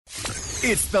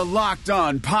It's the Locked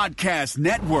On Podcast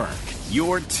Network,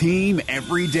 your team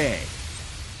every day.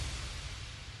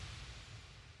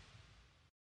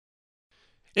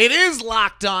 It is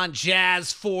Locked On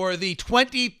Jazz for the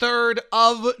 23rd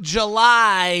of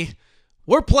July.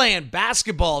 We're playing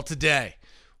basketball today.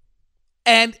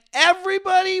 And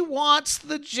everybody wants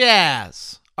the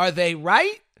Jazz. Are they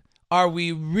right? Are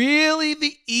we really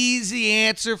the easy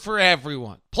answer for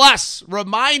everyone? Plus,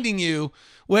 reminding you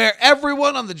where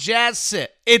everyone on the Jazz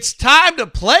sit. It's time to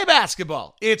play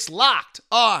basketball. It's Locked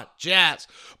On Jazz.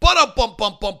 Pow!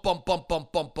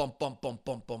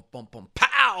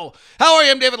 How are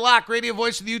you? I'm David Locke, radio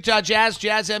voice of the Utah Jazz,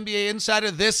 Jazz NBA insider.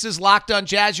 This is Locked On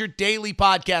Jazz, your daily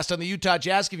podcast on the Utah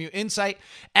Jazz, giving you insight,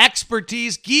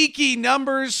 expertise, geeky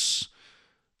numbers,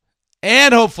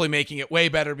 and hopefully making it way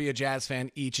better to be a Jazz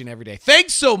fan each and every day.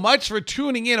 Thanks so much for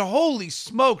tuning in. Holy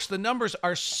smokes, the numbers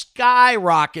are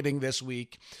skyrocketing this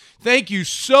week. Thank you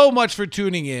so much for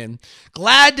tuning in.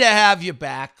 Glad to have you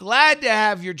back. Glad to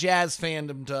have your Jazz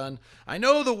fandom done. I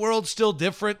know the world's still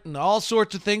different and all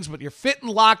sorts of things, but you're fitting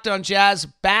Locked On Jazz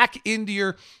back into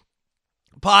your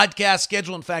podcast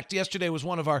schedule. In fact, yesterday was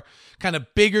one of our kind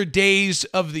of bigger days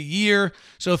of the year.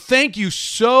 So thank you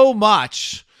so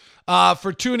much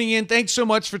for tuning in. Thanks so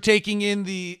much for taking in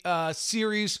the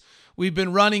series we've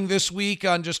been running this week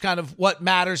on just kind of what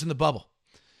matters in the bubble.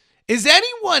 Is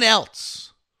anyone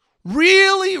else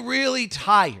really, really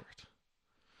tired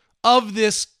of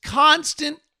this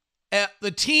constant,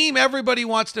 the team everybody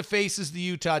wants to face is the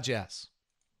Utah Jazz?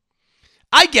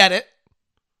 I get it.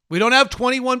 We don't have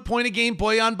 21-point-a-game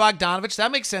Bojan Bogdanovic.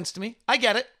 That makes sense to me. I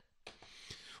get it.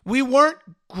 We weren't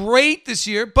great this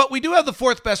year, but we do have the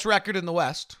fourth best record in the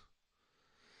West.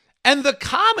 And the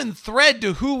common thread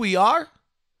to who we are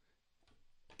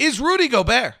is Rudy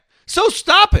Gobert. So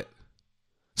stop it.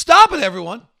 Stop it,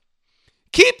 everyone.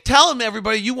 Keep telling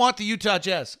everybody you want the Utah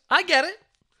Jazz. I get it.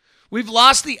 We've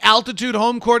lost the altitude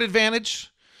home court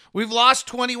advantage. We've lost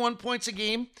 21 points a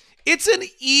game. It's an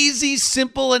easy,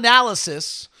 simple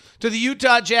analysis to the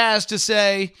Utah Jazz to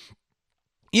say,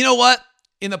 you know what?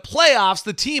 In the playoffs,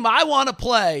 the team I want to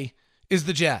play is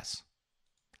the Jazz.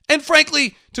 And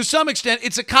frankly, to some extent,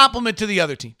 it's a compliment to the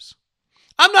other teams.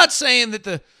 I'm not saying that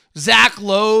the Zach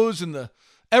Lowe's and the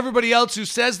everybody else who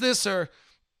says this are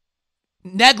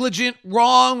negligent,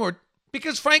 wrong, or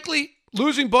because frankly,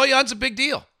 losing Bojan's a big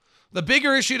deal. The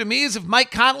bigger issue to me is if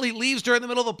Mike Conley leaves during the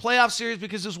middle of a playoff series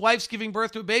because his wife's giving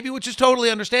birth to a baby, which is totally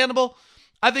understandable.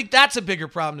 I think that's a bigger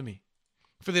problem to me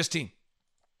for this team.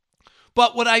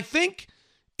 But what I think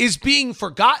is being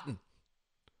forgotten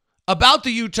about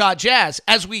the Utah Jazz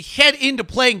as we head into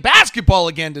playing basketball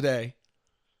again today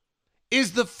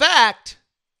is the fact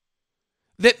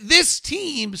that this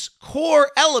team's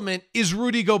core element is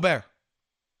Rudy Gobert.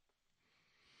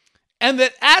 And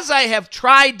that as I have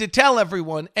tried to tell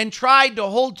everyone and tried to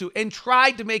hold to and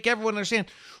tried to make everyone understand,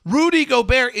 Rudy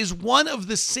Gobert is one of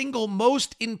the single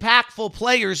most impactful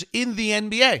players in the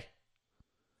NBA.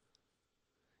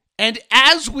 And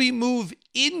as we move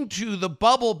into the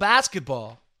bubble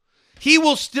basketball, he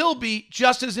will still be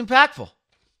just as impactful.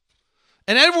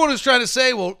 And everyone is trying to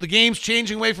say, well, the game's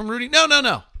changing away from Rudy.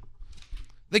 No.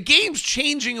 The game's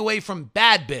changing away from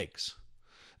bad bigs.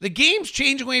 The game's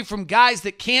changing away from guys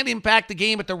that can't impact the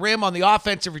game at the rim on the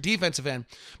offensive or defensive end.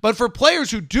 But for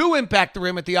players who do impact the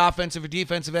rim at the offensive or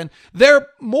defensive end, they're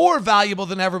more valuable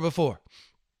than ever before.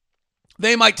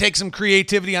 They might take some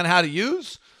creativity on how to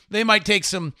use. They might take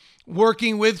some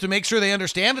working with to make sure they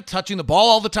understand that touching the ball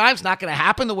all the time is not going to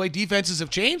happen the way defenses have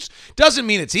changed. Doesn't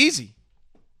mean it's easy.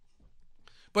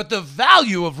 But the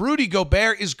value of Rudy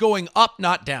Gobert is going up,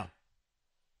 not down.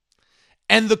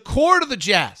 And the core of the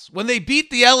Jazz, when they beat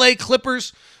the LA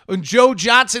Clippers, when Joe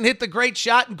Johnson hit the great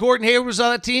shot and Gordon Hayward was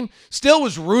on that team, still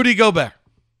was Rudy Gobert.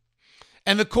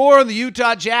 And the core of the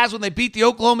Utah Jazz, when they beat the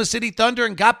Oklahoma City Thunder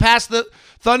and got past the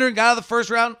Thunder and got out of the first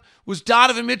round, was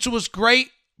Donovan Mitchell was great,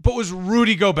 but was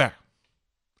Rudy Gobert.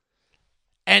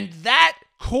 And that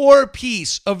core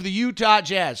piece of the Utah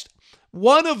Jazz,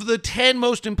 one of the 10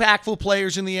 most impactful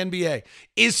players in the NBA,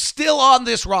 is still on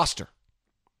this roster.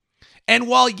 And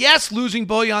while, yes, losing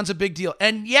Bojan's a big deal,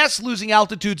 and yes, losing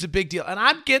altitude's a big deal, and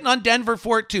I'm getting on Denver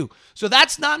for it too. So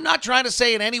I'm not trying to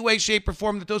say in any way, shape, or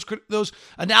form that those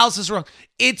analyses are wrong.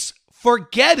 It's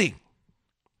forgetting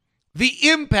the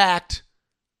impact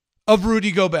of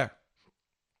Rudy Gobert.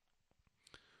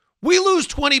 We lose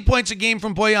 20 points a game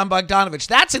from Bojan Bogdanovic.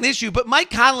 That's an issue, but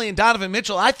Mike Conley and Donovan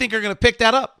Mitchell, I think, are going to pick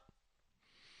that up.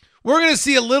 We're going to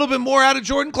see a little bit more out of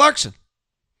Jordan Clarkson.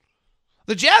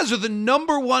 The Jazz are the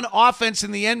number one offense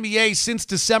in the NBA since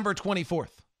December 24th.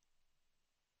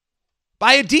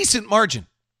 By a decent margin.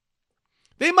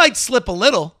 They might slip a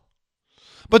little,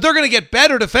 but they're going to get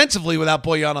better defensively without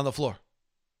Bojan on the floor.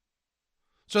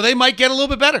 So they might get a little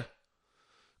bit better.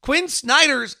 Quinn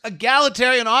Snyder's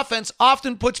egalitarian offense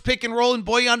often puts pick and roll in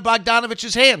Bojan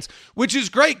Bogdanovic's hands, which is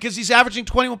great because he's averaging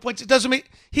 21 points. It doesn't mean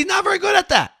he's not very good at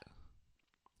that.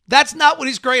 That's not what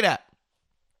he's great at.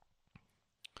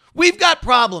 We've got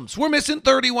problems. We're missing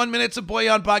 31 minutes of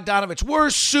Bojan Bogdanovic. We're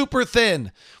super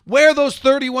thin. Where those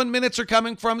 31 minutes are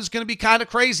coming from is going to be kind of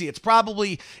crazy. It's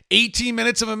probably 18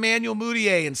 minutes of Emmanuel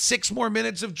Mudiay and 6 more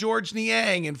minutes of George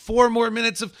Niang and 4 more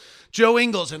minutes of Joe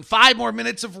Ingles and 5 more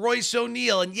minutes of Royce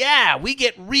O'Neal. And yeah, we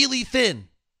get really thin.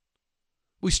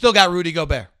 We still got Rudy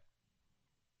Gobert.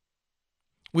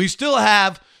 We still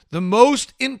have the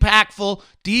most impactful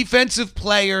defensive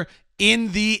player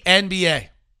in the NBA.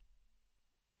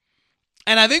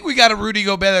 And I think we got a Rudy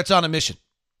Gobert that's on a mission.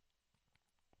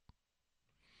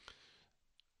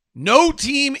 No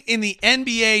team in the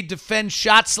NBA defends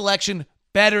shot selection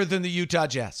better than the Utah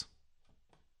Jazz.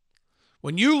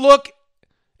 When you look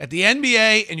at the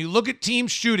NBA and you look at team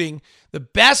shooting, the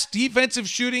best defensive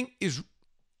shooting is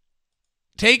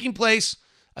taking place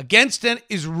against it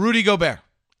is Rudy Gobert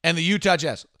and the Utah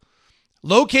Jazz.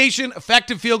 Location,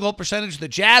 effective field goal percentage, the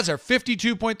Jazz are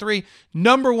 52.3,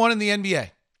 number 1 in the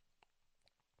NBA.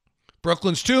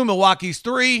 Brooklyn's 2, Milwaukee's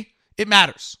 3. It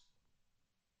matters.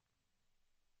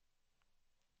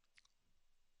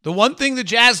 The one thing the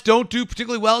Jazz don't do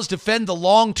particularly well is defend the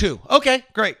long 2. Okay,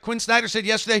 great. Quinn Snyder said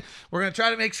yesterday, we're going to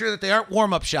try to make sure that they aren't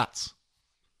warm-up shots.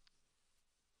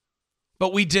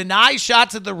 But we deny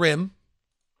shots at the rim,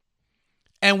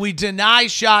 and we deny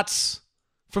shots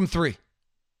from 3.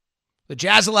 The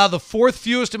Jazz allow the 4th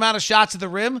fewest amount of shots at the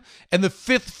rim, and the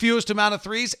 5th fewest amount of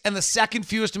threes, and the 2nd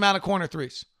fewest amount of corner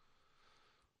threes.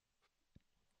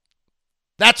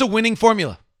 That's a winning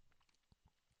formula.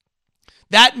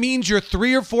 That means you're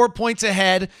 3 or 4 points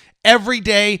ahead every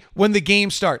day when the game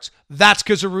starts. That's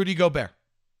because of Rudy Gobert.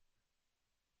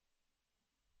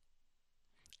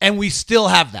 And we still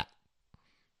have that.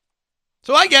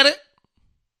 So I get it.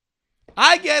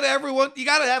 I get everyone. You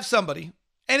got to have somebody.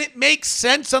 And it makes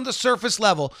sense on the surface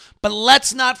level. But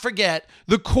let's not forget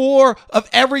the core of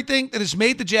everything that has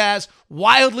made the Jazz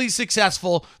wildly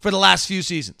successful for the last few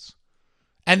seasons.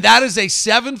 And that is a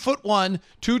 7'1",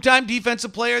 2-time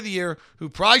Defensive Player of the Year, who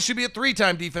probably should be a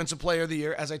 3-time Defensive Player of the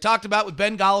Year, as I talked about with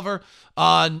Ben Golliver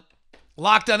on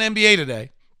Locked on NBA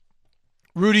today,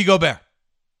 Rudy Gobert.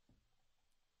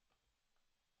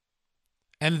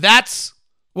 And that's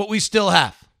what we still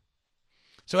have.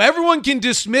 So everyone can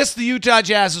dismiss the Utah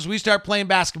Jazz as we start playing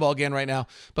basketball again right now.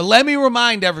 But let me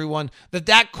remind everyone that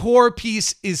that core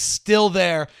piece is still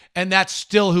there, and that's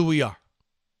still who we are.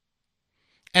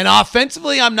 And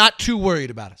offensively, I'm not too worried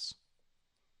about us.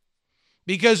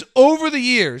 Because over the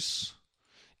years,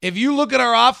 if you look at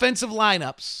our offensive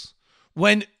lineups,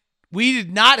 when we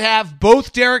did not have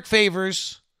both Derek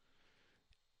Favors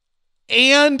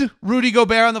and Rudy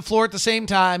Gobert on the floor at the same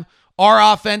time,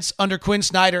 our offense under Quinn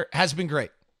Snyder has been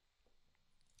great.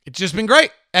 It's just been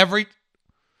great.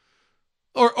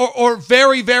 Or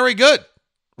very, very good,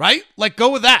 right? Like, go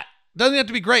with that. Doesn't have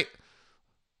to be great.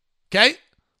 Okay?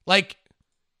 Like,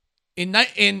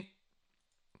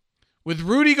 with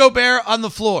Rudy Gobert on the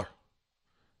floor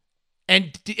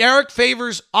and Derek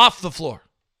Favors off the floor,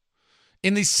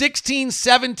 in the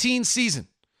 16-17 season,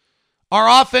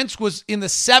 our offense was in the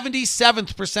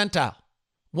 77th percentile,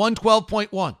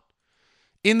 112.1.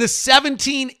 In the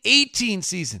 17-18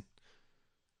 season,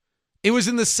 it was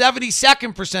in the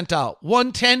 72nd percentile,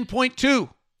 110.2.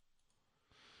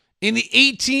 In the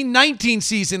 18-19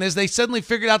 season, as they suddenly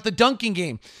figured out the dunking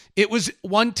game, it was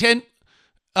 110.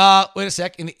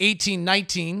 In the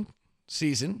 18-19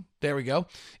 season, there we go.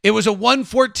 It was a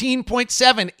 114.7,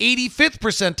 85th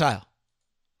percentile.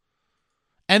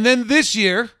 And then this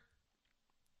year,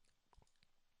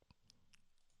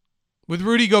 with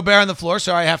Rudy Gobert on the floor,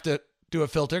 sorry, I have to do a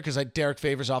filter because Derek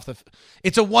Favors off the...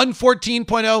 It's a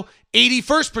 114.0,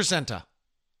 81st percentile.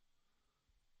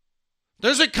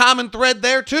 There's a common thread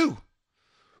there too.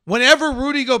 Whenever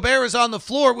Rudy Gobert is on the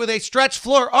floor with a stretched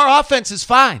floor, our offense is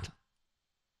fine.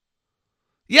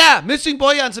 Yeah, missing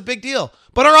Bojan's a big deal,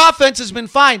 but our offense has been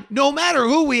fine no matter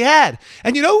who we had.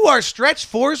 And you know who our stretch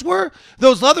fours were?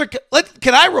 Those other...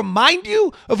 Can I remind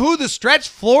you of who the stretch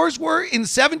floors were in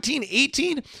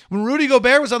 17-18 when Rudy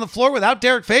Gobert was on the floor without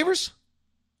Derek Favors?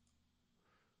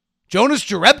 Jonas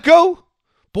Jerebko?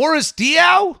 Boris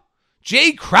Diaw?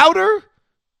 Jay Crowder?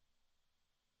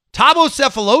 Thabo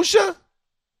Cephalosha?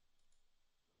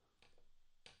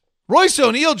 Royce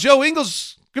O'Neal, Joe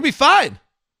Ingles, going to be fine.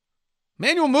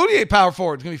 Emmanuel Mudiay, power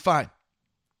forward, is going to be fine.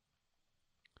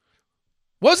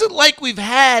 Wasn't like we've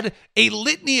had a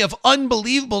litany of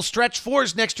unbelievable stretch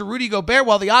fours next to Rudy Gobert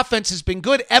while the offense has been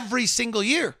good every single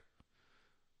year.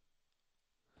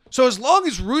 So as long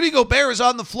as Rudy Gobert is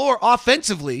on the floor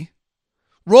offensively,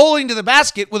 rolling to the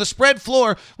basket with a spread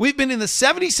floor, we've been in the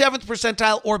 77th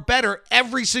percentile or better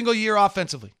every single year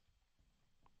offensively.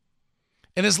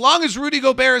 And as long as Rudy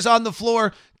Gobert is on the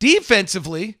floor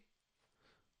defensively,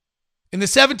 in the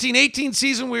 17-18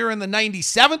 season, we were in the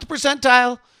 97th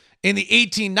percentile. In the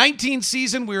 18-19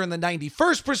 season, we were in the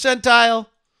 91st percentile.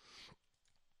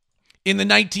 In the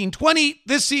 19-20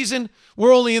 this season,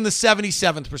 we're only in the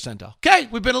 77th percentile. Okay,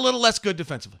 we've been a little less good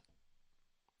defensively.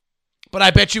 But I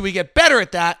bet you we get better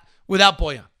at that without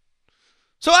Bojan.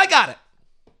 So I got it.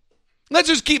 Let's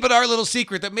just keep it our little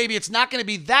secret that maybe it's not going to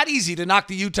be that easy to knock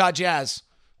the Utah Jazz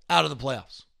out of the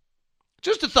playoffs.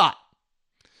 Just a thought.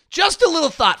 Just a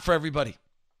little thought for everybody.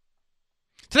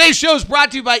 Today's show is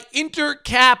brought to you by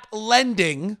Intercap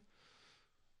Lending.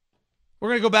 We're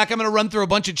going to go back. I'm going to run through a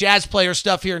bunch of Jazz player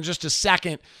stuff here in just a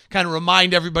second, kind of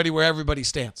remind everybody where everybody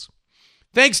stands.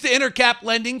 Thanks to Intercap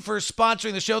Lending for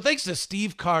sponsoring the show. Thanks to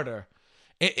Steve Carter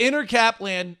at Intercap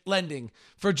Lending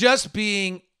for just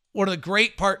being one of the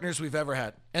great partners we've ever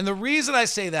had. And the reason I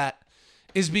say that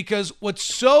is because what's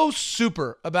so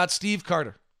super about Steve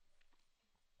Carter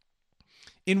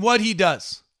in what he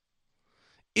does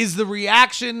is the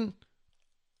reaction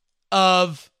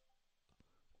of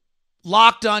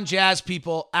Locked On Jazz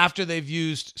people after they've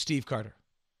used Steve Carter.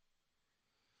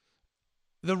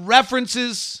 The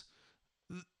references,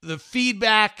 the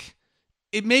feedback,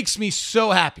 it makes me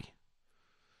so happy.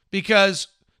 Because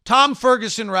Tom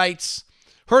Ferguson writes,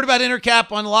 heard about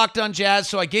Intercap on Locked On Jazz,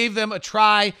 so I gave them a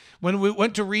try when we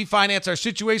went to refinance. Our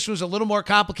situation was a little more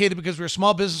complicated because we were a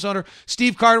small business owner.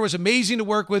 Steve Carter was amazing to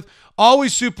work with,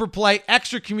 always super polite,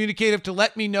 extra communicative to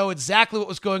let me know exactly what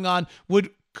was going on.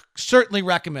 Would certainly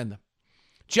recommend them.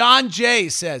 John J.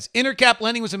 says, Intercap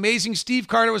Lending was amazing. Steve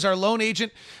Carter was our loan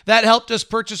agent. That helped us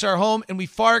purchase our home, and we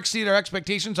far exceeded our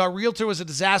expectations. Our realtor was a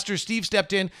disaster. Steve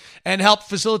stepped in and helped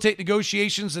facilitate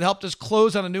negotiations and helped us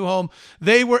close on a new home.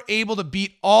 They were able to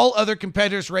beat all other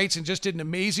competitors' rates and just did an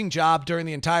amazing job during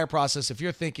the entire process. If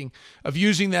you're thinking of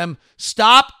using them,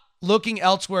 stop looking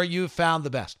elsewhere. You have found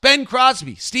the best. Ben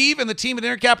Crosby, Steve and the team at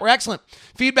Intercap were excellent.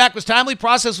 Feedback was timely.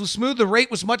 Process was smooth. The rate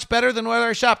was much better than where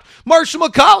I shopped. Marshall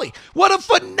McCauley, what a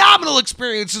phenomenal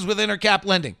experiences with Intercap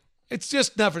Lending. It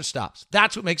just never stops.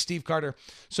 That's what makes Steve Carter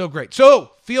so great.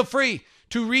 So feel free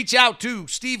to reach out to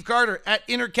Steve Carter at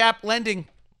Intercap Lending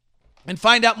and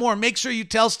find out more. Make sure you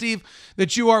tell Steve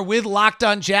that you are with Locked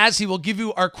On Jazz. He will give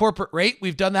you our corporate rate.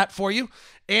 We've done that for you.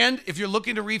 And if you're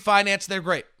looking to refinance, they're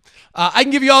great. I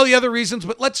can give you all the other reasons,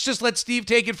 but let's just let Steve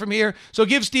take it from here. So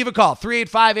give Steve a call,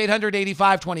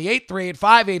 385-800-8528,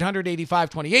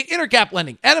 385-800-8528. Intercap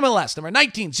Lending, NMLS, number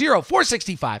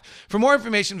 190465. For more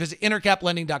information, visit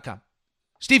intercaplending.com.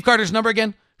 Steve Carter's number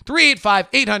again,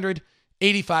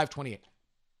 385-800-8528.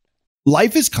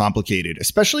 Life is complicated,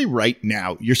 especially right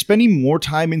now. You're spending more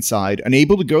time inside,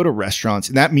 unable to go to restaurants,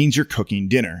 and that means you're cooking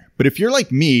dinner. But if you're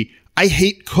like me, I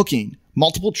hate cooking.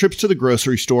 Multiple trips to the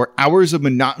grocery store, hours of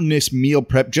monotonous meal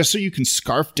prep just so you can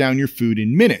scarf down your food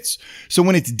in minutes. So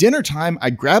when it's dinner time, I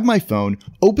grab my phone,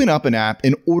 open up an app,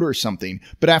 and order something.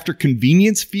 But after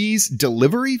convenience fees,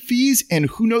 delivery fees, and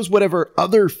who knows whatever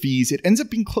other fees, it ends up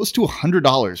being close to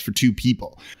 $100 for two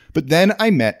people. But then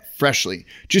I met Freshly.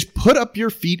 Just put up your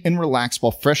feet and relax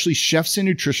while Freshly chefs and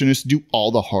nutritionists do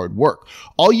all the hard work.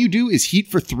 All you do is heat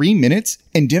for 3 minutes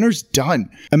and dinner's done.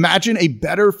 Imagine a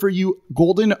better for you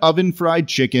golden oven fried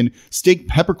chicken, steak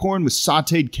peppercorn with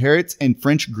sauteed carrots and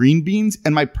French green beans,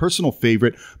 and my personal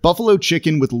favorite, buffalo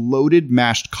chicken with loaded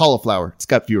mashed cauliflower. It's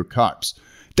got fewer carbs.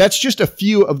 That's just a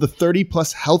few of the 30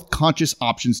 plus health conscious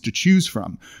options to choose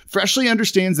from. Freshly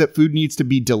understands that food needs to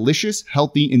be delicious,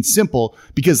 healthy, and simple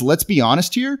because let's be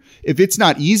honest here, if it's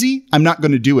not easy, I'm not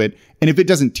going to do it. And if it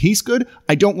doesn't taste good,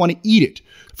 I don't want to eat it.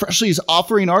 Freshly is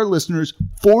offering our listeners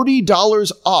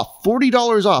 $40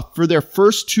 off for their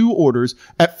first two orders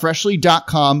at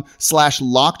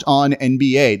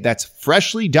freshly.com/lockedonnba. That's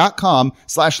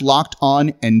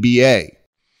freshly.com/lockedonnba.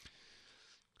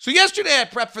 So yesterday I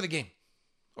prepped for the game.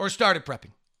 Or started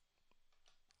prepping.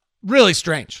 Really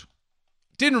strange.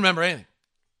 Didn't remember anything.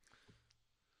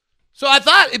 So I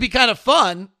thought it'd be kind of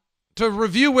fun to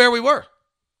review where we were.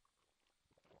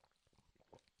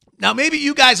 Now, maybe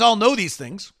you guys all know these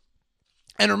things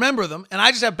and remember them, and I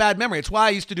just have bad memory. It's why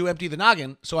I used to do Empty the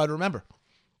Noggin, so I'd remember.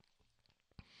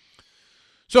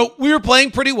 So we were playing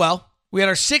pretty well. We had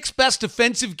our sixth best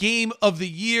defensive game of the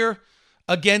year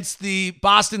against the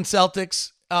Boston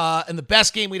Celtics. And the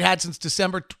best game we'd had since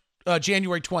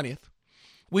January 20th.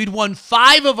 We'd won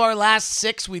 5 of our last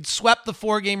 6. We'd swept the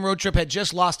 4-game road trip, had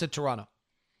just lost to Toronto.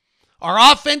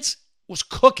 Our offense was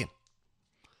cooking.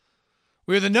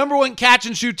 We were the number 1 catch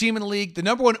and shoot team in the league, the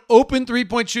number 1 open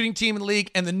three-point shooting team in the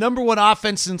league, and the number 1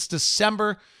 offense since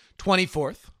December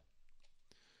 24th.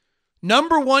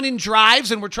 Number 1 in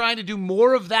drives, and we're trying to do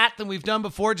more of that than we've done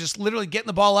before, just literally getting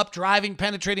the ball up, driving,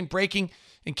 penetrating, breaking,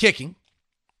 and kicking.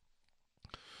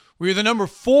 We were the number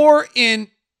 4 in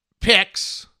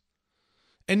picks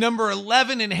and number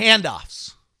 11 in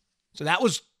handoffs. So that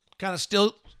was kind of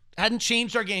still, hadn't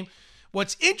changed our game.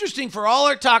 What's interesting for all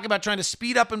our talk about trying to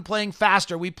speed up and playing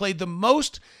faster, we played the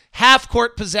most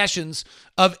half-court possessions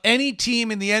of any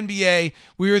team in the NBA.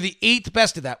 We were the 8th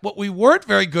best at that. What we weren't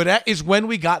very good at is when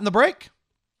we got in the break.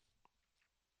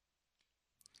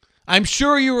 I'm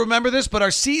sure you remember this, but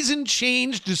our season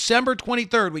changed December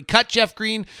 23rd. We cut Jeff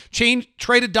Green,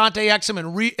 traded Dante Exum,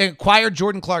 and acquired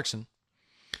Jordan Clarkson.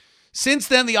 Since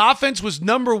then, the offense was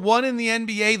number 1 in the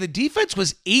NBA. The defense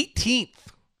was 18th.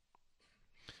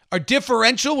 Our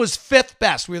differential was 5th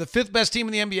best. We were the 5th best team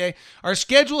in the NBA. Our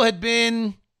schedule had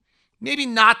been maybe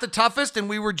not the toughest, and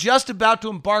we were just about to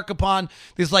embark upon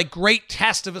this great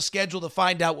test of a schedule to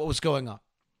find out what was going on.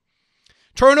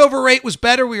 Turnover rate was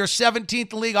better. We were 17th in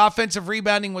the league. Offensive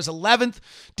rebounding was 11th.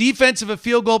 Defensive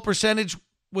field goal percentage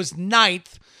was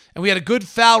 9th, and we had a good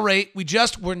foul rate. We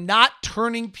just were not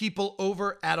turning people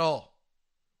over at all.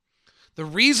 The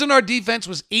reason our defense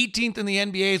was 18th in the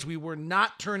NBA is we were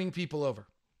not turning people over.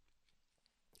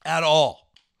 At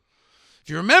all. If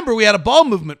you remember, we had a ball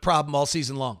movement problem all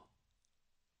season long.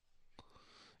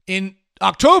 In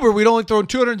October, we'd only thrown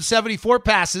 274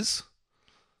 passes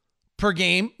per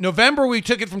game. November, we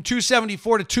took it from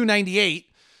 274 to 298.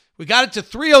 We got it to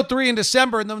 303 in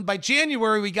December, and then by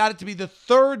January, we got it to be the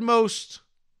 3rd most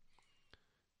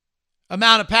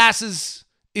amount of passes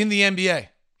in the NBA.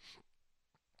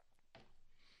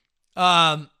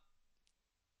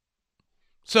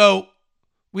 So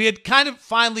we had kind of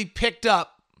finally picked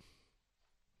up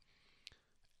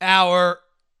our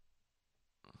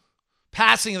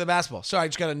passing of the basketball. Sorry, I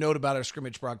just got a note about our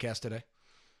scrimmage broadcast today.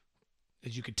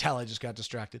 As you could tell, I just got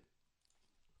distracted.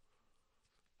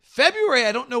 February,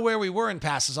 I don't know where we were in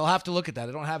passes. I'll have to look at that.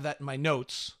 I don't have that in my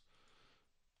notes.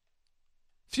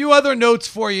 A few other notes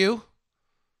for you.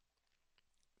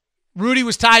 Rudy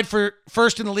was tied for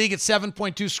first in the league at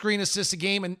 7.2 screen assists a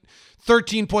game and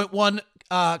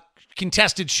 13.1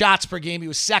 contested shots per game. He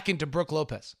was second to Brook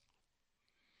Lopez.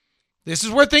 This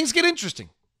is where things get interesting.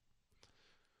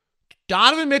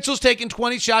 Donovan Mitchell's taking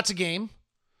 20 shots a game.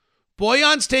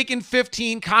 Bojan's taking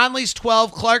 15. Conley's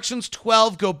 12. Clarkson's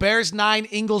 12. Gobert's 9.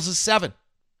 Ingles is 7.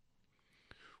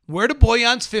 Where do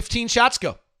Bojan's 15 shots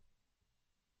go?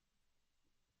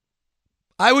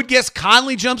 I would guess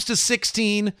Conley jumps to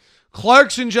 16.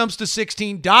 Clarkson jumps to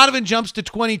 16. Donovan jumps to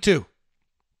 22.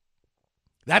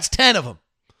 That's 10 of them.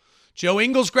 Joe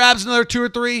Ingles grabs another 2 or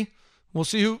 3. We'll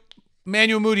see who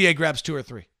Emmanuel Mudiay grabs 2 or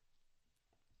 3.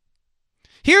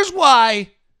 Here's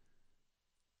why,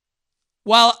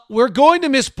 while we're going to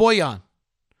miss Bojan,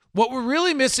 what we're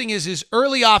really missing is his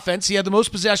early offense. He had the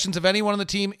most possessions of anyone on the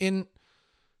team in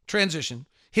transition.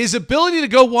 His ability to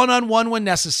go one-on-one when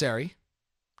necessary.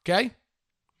 Okay?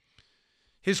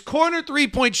 His corner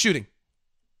three-point shooting.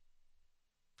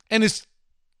 And his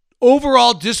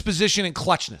overall disposition and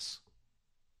clutchness.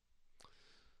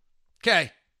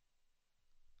 Okay.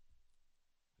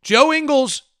 Joe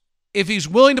Ingles, if he's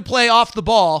willing to play off the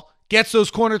ball, gets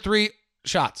those corner 3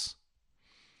 shots.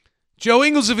 Joe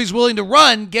Ingles, if he's willing to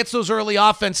run, gets those early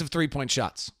offensive 3-point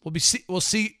shots. We'll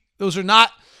see. Those are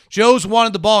not. Joe's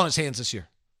wanted the ball in his hands this year.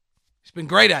 He's been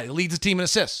great at it. He leads the team in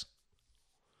assists.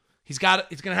 He's going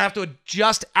to have to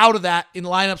adjust out of that in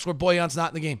lineups where Bojan's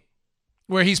not in the game,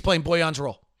 where he's playing Bojan's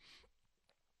role.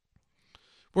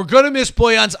 We're going to miss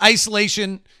Bojan's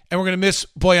isolation, and we're going to miss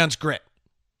Bojan's grit.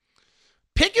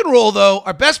 Pick and roll, though,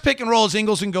 our best pick and roll is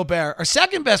Ingles and Gobert. Our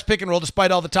second best pick and roll,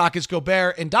 despite all the talk, is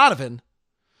Gobert and Donovan.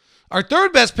 Our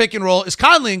third best pick and roll is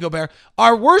Conley and Gobert.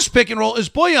 Our worst pick and roll is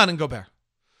Bojan and Gobert.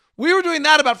 We were doing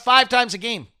that about 5 times a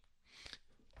game.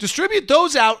 Distribute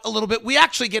those out a little bit, we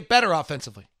actually get better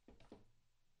offensively.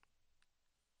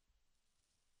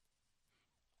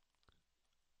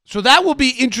 So that will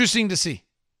be interesting to see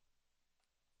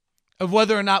of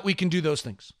whether or not we can do those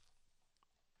things.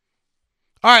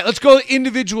 All right, let's go to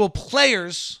individual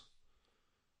players.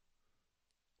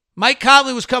 Mike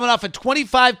Conley was coming off a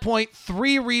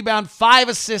 25.3 rebound, 5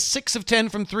 assists, 6 of 10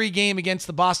 from 3 game against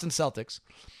the Boston Celtics.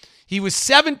 He was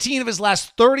 17 of his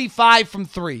last 35 from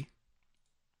 3.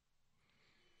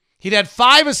 He'd had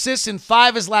 5 assists in 5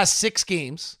 of his last 6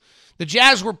 games. The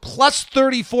Jazz were plus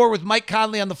 34 with Mike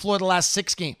Conley on the floor the last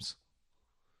 6 games.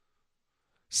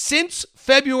 Since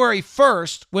February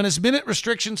 1st, when his minute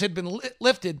restrictions had been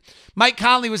lifted, Mike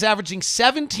Conley was averaging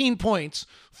 17 points,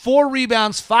 4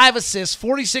 rebounds, 5 assists,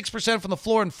 46% from the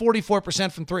floor, and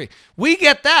 44% from 3. We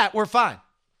get that. We're fine.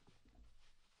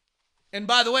 And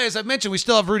by the way, as I've mentioned, we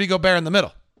still have Rudy Gobert in the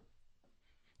middle.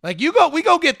 Like, we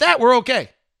go get that, we're okay.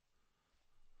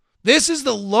 This is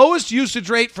the lowest usage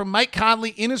rate from Mike Conley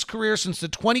in his career since the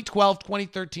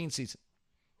 2012-2013 season.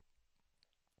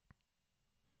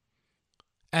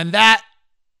 And that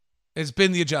has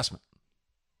been the adjustment.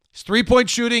 His 3-point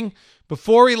shooting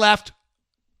before he left,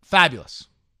 fabulous.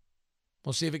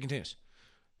 We'll see if it continues.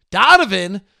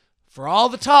 Donovan, for all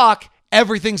the talk,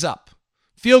 everything's up.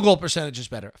 Field goal percentage is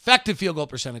better. Effective field goal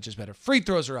percentage is better. Free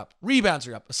throws are up. Rebounds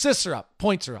are up. Assists are up.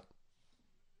 Points are up.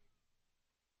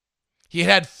 He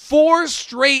had 4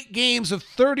 straight games of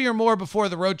 30 or more before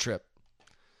the road trip.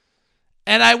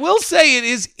 And I will say it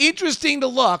is interesting to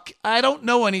look. I don't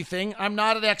know anything. I'm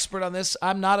not an expert on this.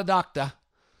 I'm not a doctor.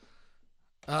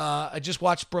 I just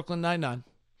watched Brooklyn Nine-Nine.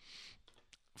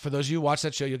 For those of you who watch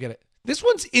that show, you'll get it. This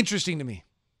one's interesting to me.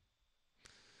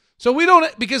 So we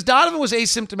don't, because Donovan was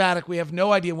asymptomatic, we have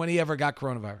no idea when he ever got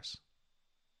coronavirus.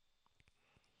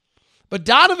 But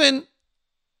Donovan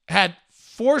had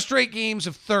 4 straight games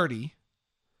of 30.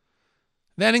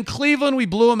 Then in Cleveland, we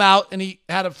blew him out, and he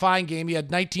had a fine game. He had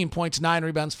 19 points, 9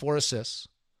 rebounds, 4 assists.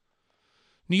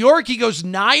 New York, he goes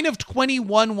 9 of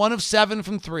 21, 1 of 7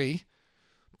 from 3.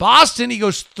 Boston, he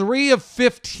goes 3 of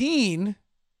 15.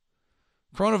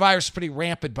 Coronavirus is pretty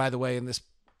rampant, by the way, in this.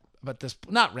 But this,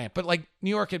 not rampant, but like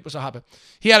New York, it was a hotbed.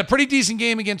 He had a pretty decent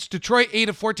game against Detroit, 8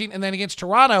 of 14, and then against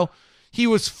Toronto, he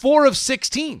was 4 of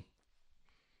 16.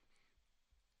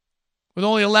 With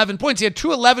only 11 points. He had 2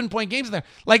 11-point games in there.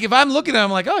 Like, if I'm looking at him,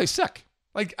 I'm like, oh, he's sick.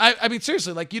 Like, I mean,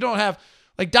 seriously, like, you don't have,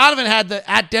 like, Donovan had the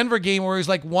at Denver game where he was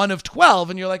like 1 of 12,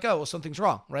 and you're like, oh, well, something's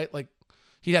wrong, right? Like,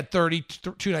 he had 30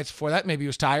 2 nights before that. Maybe he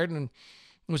was tired, and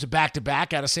it was a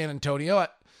back-to-back out of San Antonio.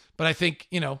 But I think,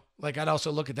 you know, like, I'd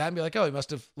also look at that and be like, oh, he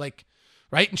must have, like,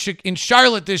 right? In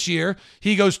Charlotte this year,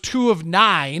 he goes 2 of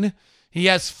 9. He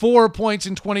has 4 points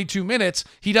in 22 minutes.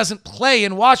 He doesn't play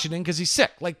in Washington because he's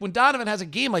sick. Like, when Donovan has a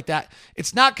game like that,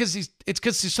 it's not because it's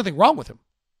because there's something wrong with him.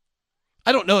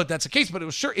 I don't know if that's the case, but it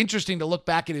was sure interesting to look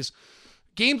back at his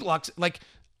game blocks. Like,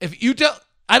 if you tell,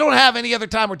 I don't have any other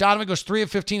time where Donovan goes 3 of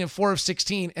 15 and 4 of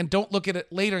 16 and don't look at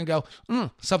it later and go,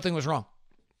 something was wrong.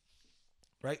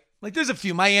 Right? Like, there's a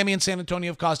few. Miami and San Antonio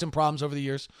have caused him problems over the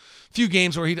years. A few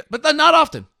games where but not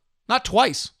often. Not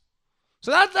twice.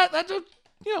 So that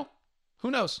you know, who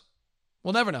knows?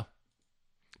 We'll never know.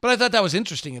 But I thought that was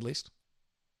interesting, at least.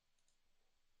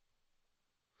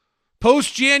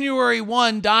 Post-January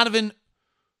 1, Donovan,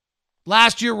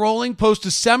 last year rolling.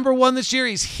 Post-December 1 this year,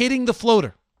 he's hitting the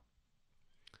floater.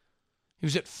 He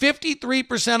was at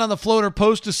 53% on the floater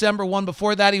post-December 1.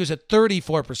 Before that, he was at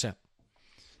 34%.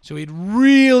 So he'd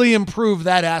really improved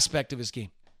that aspect of his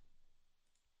game.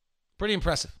 Pretty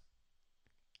impressive.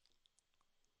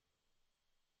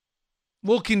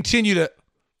 We'll continue to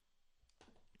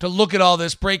look at all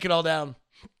this, break it all down,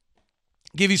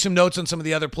 give you some notes on some of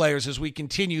the other players as we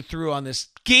continue through on this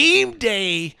game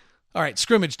day,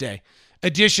 scrimmage day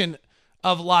edition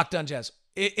of Locked On Jazz.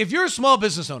 If you're a small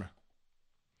business owner,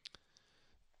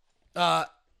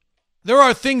 there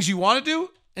are things you want to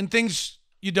do and things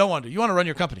you don't want to do. You want to run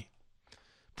your company.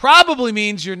 Probably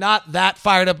means you're not that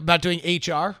fired up about doing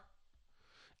HR,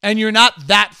 and you're not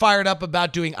that fired up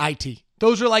about doing IT.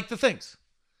 Those are like the things.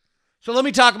 So let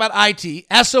me talk about IT.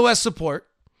 SOS Support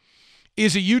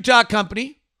is a Utah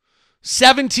company,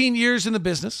 17 years in the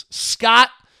business. Scott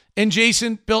and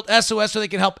Jason built SOS so they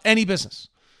can help any business.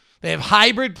 They have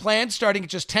hybrid plans starting at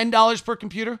just $10 per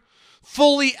computer.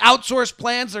 Fully outsourced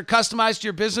plans that are customized to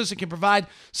your business and can provide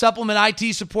supplement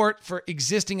IT support for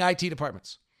existing IT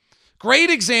departments.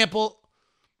 Great example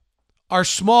are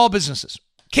small businesses.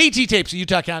 KT Tapes, a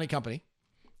Utah County company,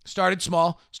 started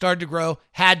small, started to grow,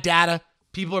 had data.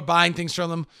 People are buying things from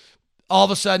them. All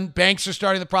of a sudden, banks are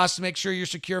starting the process to make sure you're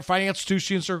secure. Financial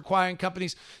institutions are requiring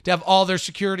companies to have all their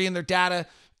security and their data.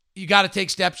 You got to take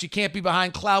steps. You can't be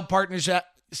behind. Cloud partners oh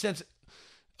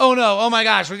no, oh my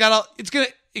gosh,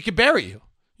 it could bury you.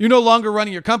 You're no longer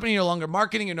running your company. You're no longer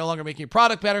marketing. You're no longer making your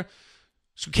product better.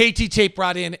 So KT Tape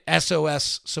brought in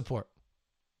SOS Support.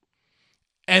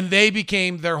 And they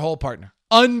became their whole partner.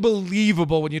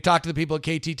 Unbelievable when you talk to the people at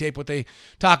KT Tape, what they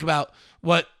talk about,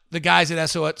 what the guys at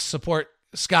SOS Support,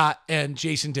 Scott and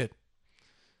Jason, did.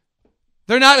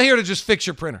 They're not here to just fix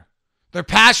your printer. They're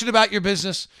passionate about your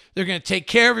business. They're going to take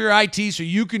care of your IT so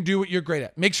you can do what you're great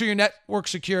at. Make sure your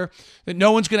network's secure, that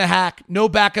no one's going to hack, no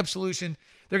backup solution.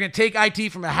 They're going to take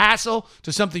IT from a hassle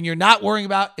to something you're not worrying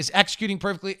about, is executing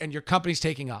perfectly, and your company's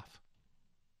taking off.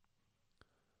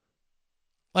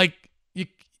 Like, you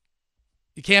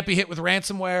can't be hit with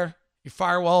ransomware. Your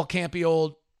firewall can't be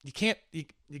old. You can't be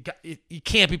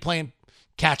playing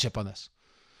catch up on this.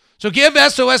 So give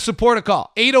SOS support a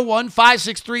call.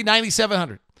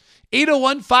 801-563-9700.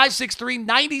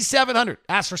 801-563-9700.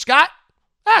 Ask for Scott.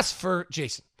 Ask for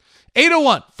Jason.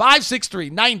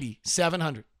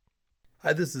 801-563-9700.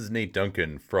 Hi, this is Nate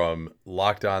Duncan from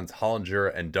Locked On's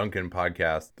Hollinger and Duncan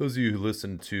podcast. Those of you who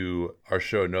listen to our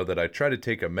show know that I try to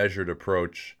take a measured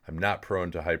approach. I'm not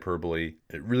prone to hyperbole.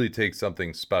 It really takes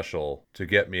something special to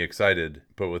get me excited.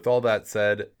 But with all that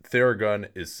said, Theragun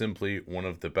is simply one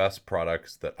of the best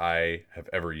products that I have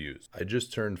ever used. I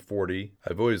just turned 40.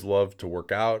 I've always loved to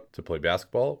work out, to play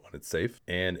basketball when it's safe.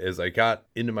 And as I got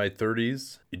into my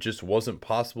 30s, it just wasn't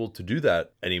possible to do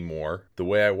that anymore the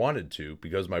way I wanted to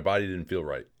because my body didn't feel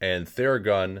right. And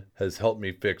Theragun has helped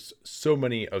me fix so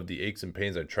many of the aches and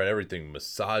pains. I've tried everything: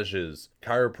 massages,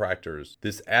 chiropractors.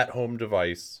 This at-home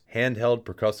device, handheld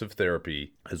percussive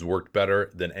therapy, has worked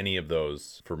better than any of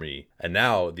those for me. And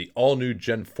now the all-new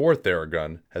Gen 4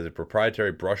 Theragun has a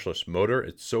proprietary brushless motor.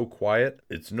 It's so quiet.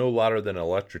 It's no louder than an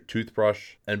electric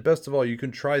toothbrush. And best of all, you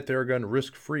can try Theragun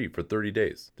risk-free for 30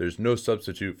 days. There's no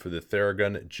substitute for the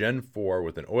Theragun Gen 4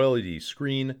 with an OLED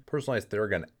screen, personalized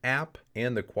Theragun app,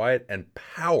 and the quiet and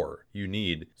power you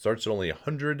need. Starts at only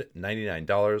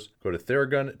 $199. Go to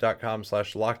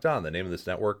Theragun.com/lockedon, the name of this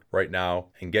network, right now,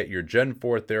 and get your Gen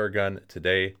 4 Theragun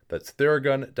today. That's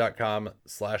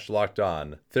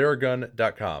Theragun.com/lockedon.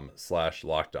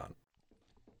 Theragun.com/lockedon.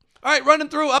 All right, running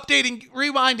through, updating,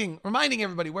 rewinding, reminding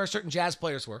everybody where certain Jazz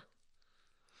players were.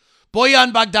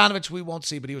 Bojan Bogdanovic, we won't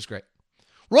see, but he was great.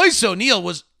 Royce O'Neal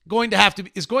is going to have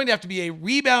to be a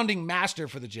rebounding master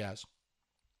for the Jazz.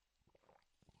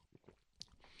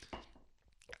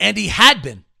 And he had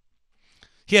been.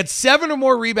 He had 7 or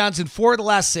more rebounds in 4 of the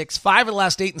last 6, 5 of the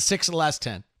last 8, and 6 of the last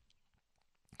 10.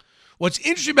 What's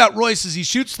interesting about Royce is he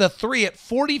shoots the 3 at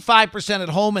 45% at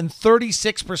home and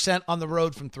 36% on the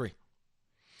road from 3.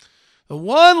 The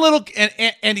one little,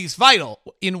 and he's vital.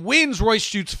 In wins, Royce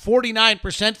shoots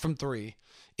 49% from 3.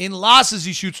 In losses,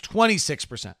 he shoots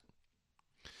 26%.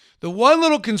 The one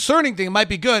little concerning thing, it might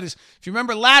be good, is if you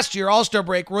remember last year, All-Star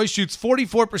break, Royce shoots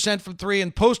 44% from 3,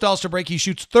 and post-All-Star break, he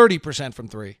shoots 30% from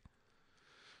 3.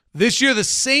 This year, the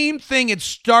same thing had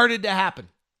started to happen.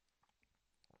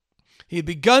 He had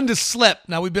begun to slip.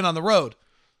 Now, we've been on the road.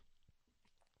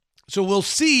 So we'll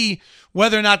see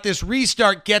whether or not this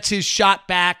restart gets his shot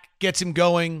back, gets him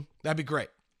going. That'd be great.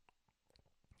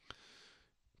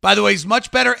 By the way, he's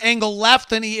much better angle left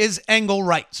than he is angle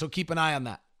right, so keep an eye on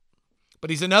that. But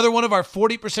he's another one of our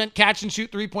 40% catch and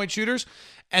shoot three-point shooters.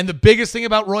 And the biggest thing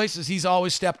about Royce is he's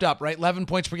always stepped up, right? 11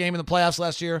 points per game in the playoffs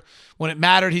last year. When it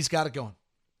mattered, he's got it going.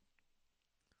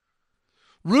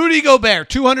 Rudy Gobert,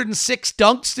 206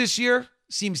 dunks this year.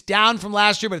 Seems down from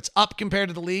last year, but it's up compared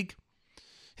to the league.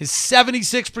 His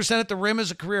 76% at the rim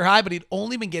is a career high, but he'd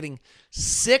only been getting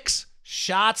 6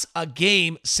 shots a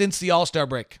game since the All-Star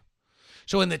break.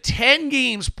 So in the 10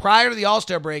 games prior to the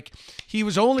All-Star break, he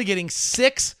was only getting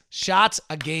 6 shots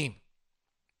a game.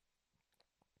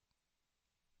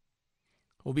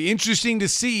 It will be interesting to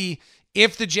see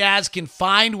if the Jazz can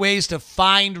find ways to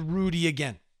find Rudy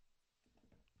again.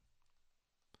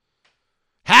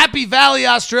 Happy Valley,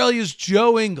 Australia's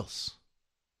Joe Ingles.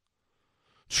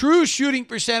 True shooting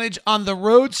percentage on the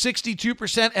road,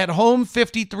 62%. At home,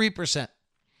 53%.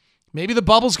 Maybe the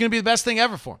bubble's going to be the best thing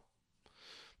ever for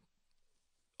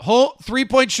him.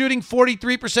 Three-point shooting,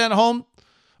 43% at home.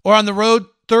 Or on the road,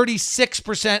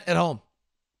 36% at home.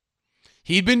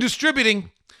 He'd been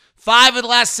distributing 5 of the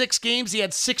last 6 games. He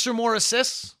had 6 or more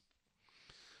assists.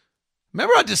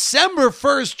 Remember on December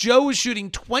 1st, Joe was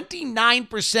shooting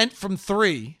 29% from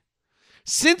 3.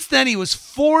 Since then, he was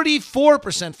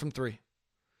 44% from 3.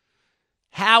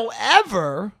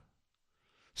 However,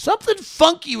 something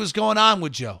funky was going on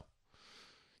with Joe.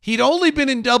 He'd only been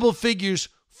in double figures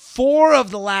 4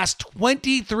 of the last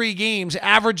 23 games,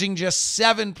 averaging just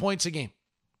 7 points a game.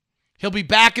 He'll be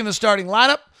back in the starting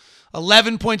lineup,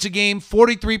 11 points a game,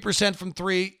 43% from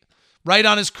 3, right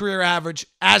on his career average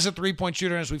as a three-point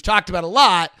shooter. And as we've talked about a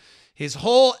lot, his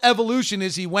whole evolution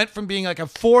is he went from being like a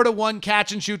 4-to-1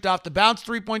 catch and shoot off the bounce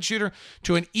three-point shooter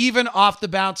to an even off the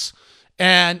bounce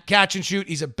and catch and shoot.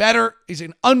 He's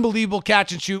an unbelievable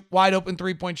catch and shoot, wide open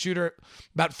three-point shooter,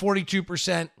 about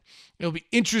 42%. It'll be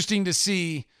interesting to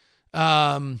see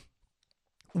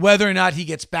whether or not he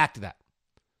gets back to that.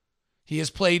 He has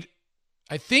played,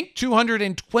 I think,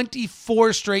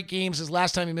 224 straight games. His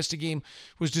last time he missed a game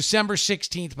was December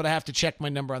 16th, but I have to check my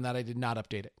number on that. I did not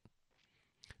update it.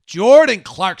 Jordan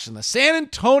Clarkson, the San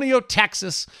Antonio,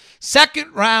 Texas,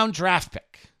 second-round draft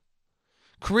pick.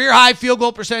 Career high field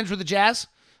goal percentage with the Jazz.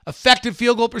 Effective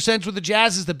field goal percentage with the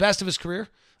Jazz is the best of his career.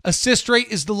 Assist rate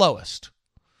is the lowest.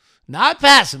 Not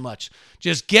passing much.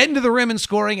 Just getting to the rim and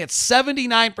scoring at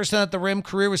 79% at the rim.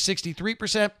 Career was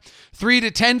 63%. 3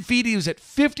 to 10 feet, he was at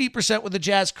 50% with the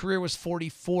Jazz. Career was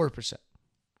 44%.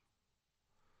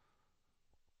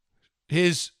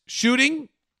 His shooting,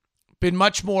 been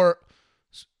much more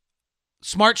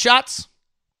smart shots,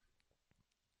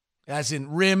 as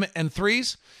in rim and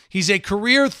threes. He's a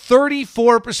career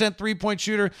 34% three-point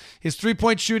shooter. His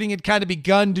three-point shooting had kind of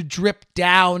begun to drip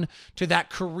down to that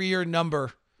career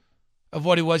number of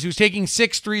what he was. He was taking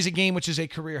 6 threes a game, which is a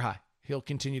career high. He'll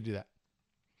continue to do that.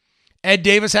 Ed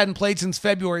Davis hadn't played since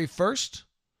February 1st.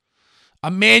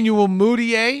 Emmanuel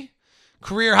Mudiay,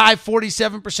 career high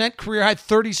 47%, career high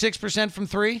 36% from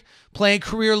three, playing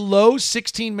career low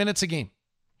 16 minutes a game.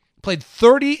 Played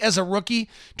 30 as a rookie,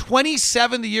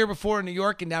 27 the year before in New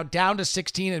York, and now down to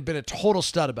 16 and been a total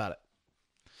stud about it.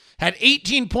 Had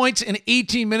 18 points in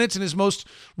 18 minutes in his most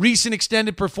recent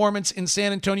extended performance in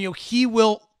San Antonio. He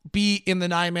will be in the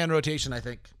 9-man rotation, I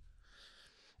think.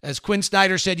 As Quinn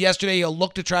Snyder said yesterday, he'll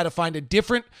look to try to find a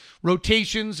different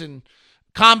rotations and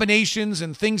combinations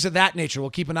and things of that nature. We'll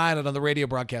keep an eye on it on the radio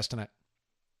broadcast tonight.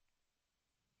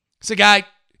 It's a guy,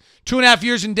 2.5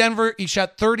 years in Denver. He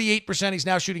shot 38%. He's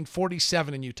now shooting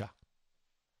 47% in Utah.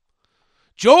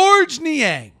 George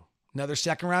Niang, another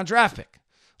second-round draft pick.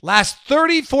 Last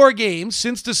 34 games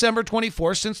since December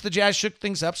 24th, since the Jazz shook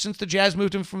things up, since the Jazz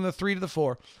moved him from the 3 to the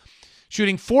 4,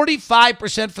 shooting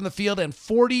 45% from the field and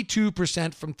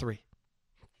 42% from three.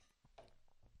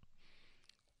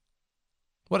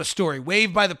 What a story.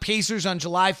 Waived by the Pacers on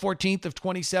July 14th of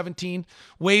 2017.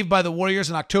 Waived by the Warriors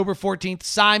on October 14th.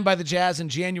 Signed by the Jazz in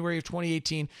January of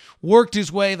 2018. Worked his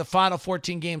way the final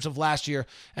 14 games of last year.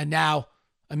 And now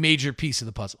a major piece of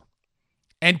the puzzle.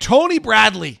 And Tony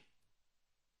Bradley,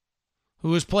 who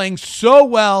was playing so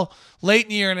well late in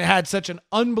the year and had such an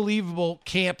unbelievable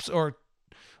camps or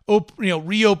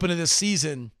reopen of this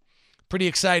season. Pretty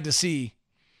excited to see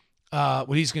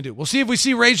what he's going to do. We'll see if we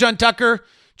see Rajon Tucker.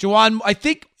 I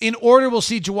think in order we'll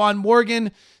see Juwan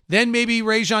Morgan, then maybe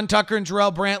Rajon Tucker and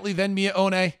Jarrell Brantley, then Mia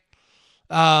One.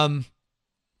 I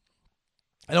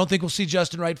don't think we'll see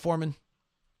Justin Wright Foreman.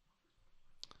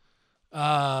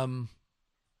 We'll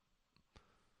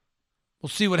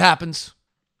see what happens.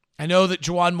 I know that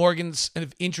Juwan Morgan's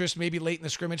of interest maybe late in the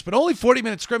scrimmage, but only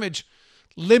 40-minute scrimmage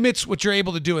limits what you're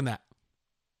able to do in that.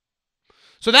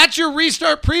 So that's your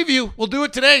restart preview. We'll do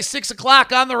it today, 6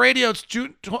 o'clock on the radio.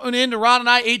 Tune in to Ron and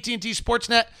I, AT&T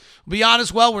Sportsnet. We'll be on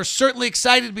as well. We're certainly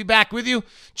excited to be back with you.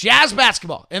 Jazz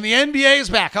basketball and the NBA is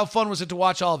back. How fun was it to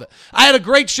watch all of it? I had a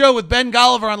great show with Ben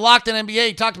Golliver on Locked on NBA.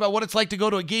 He talked about what it's like to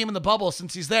go to a game in the bubble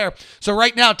since he's there. So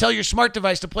right now, tell your smart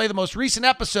device to play the most recent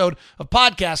episode of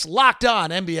podcast Locked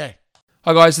On NBA.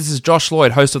 Hi guys, this is Josh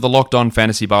Lloyd, host of the Locked On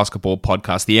Fantasy Basketball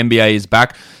podcast. The NBA is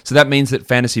back, so that means that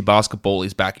fantasy basketball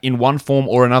is back in one form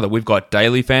or another. We've got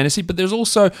daily fantasy, but there's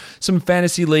also some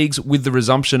fantasy leagues with the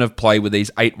resumption of play with these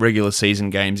 8 regular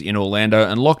season games in Orlando,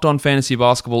 and Locked On Fantasy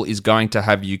Basketball is going to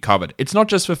have you covered. It's not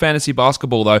just for fantasy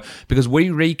basketball though, because we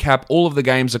recap all of the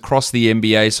games across the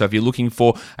NBA, so if you're looking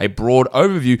for a broad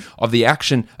overview of the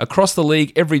action across the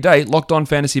league every day, Locked On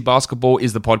Fantasy Basketball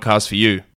is the podcast for you.